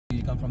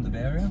you come from the Bay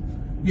Area?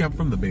 Yeah, I'm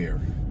from the Bay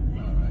Area.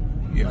 All right.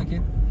 You like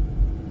it?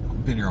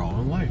 I've been here all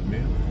my life,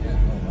 man. Yeah.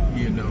 Oh, wow.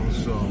 You know,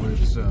 so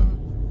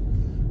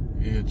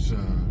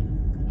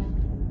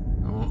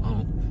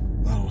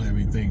I don't have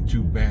anything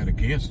too bad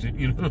against it,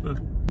 you know.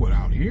 What,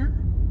 out here?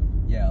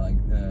 Yeah, like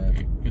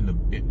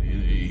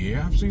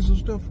yeah, I've seen some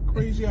stuff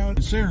crazy out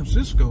in San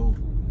Francisco,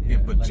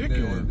 in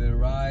particular. Like the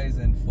rise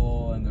and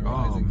fall and the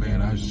rise again. Oh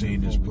man, I've seen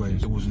this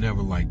place. It was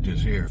never like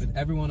this here. But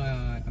everyone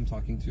I'm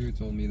talking to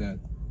told me that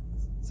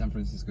San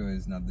Francisco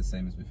is not the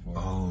same as before.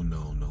 Oh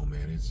no,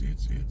 man, it's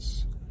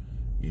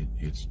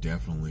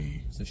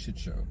definitely, it's a shit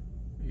show.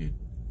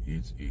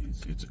 It's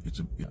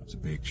a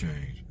big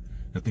change.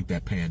 I think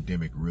that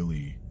pandemic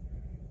really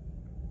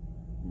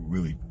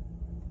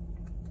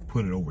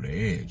put it over the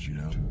edge, you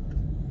know.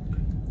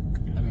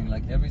 I mean,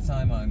 like every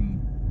time I'm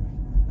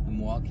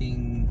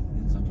walking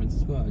in San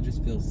Francisco, I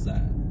just feel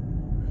sad.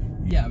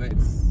 Yeah, but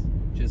it's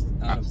just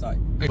out of sight.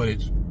 But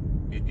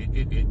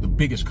the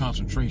biggest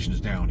concentration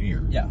is down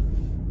here. Yeah,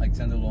 like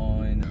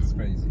Tenderloin, it's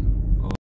crazy.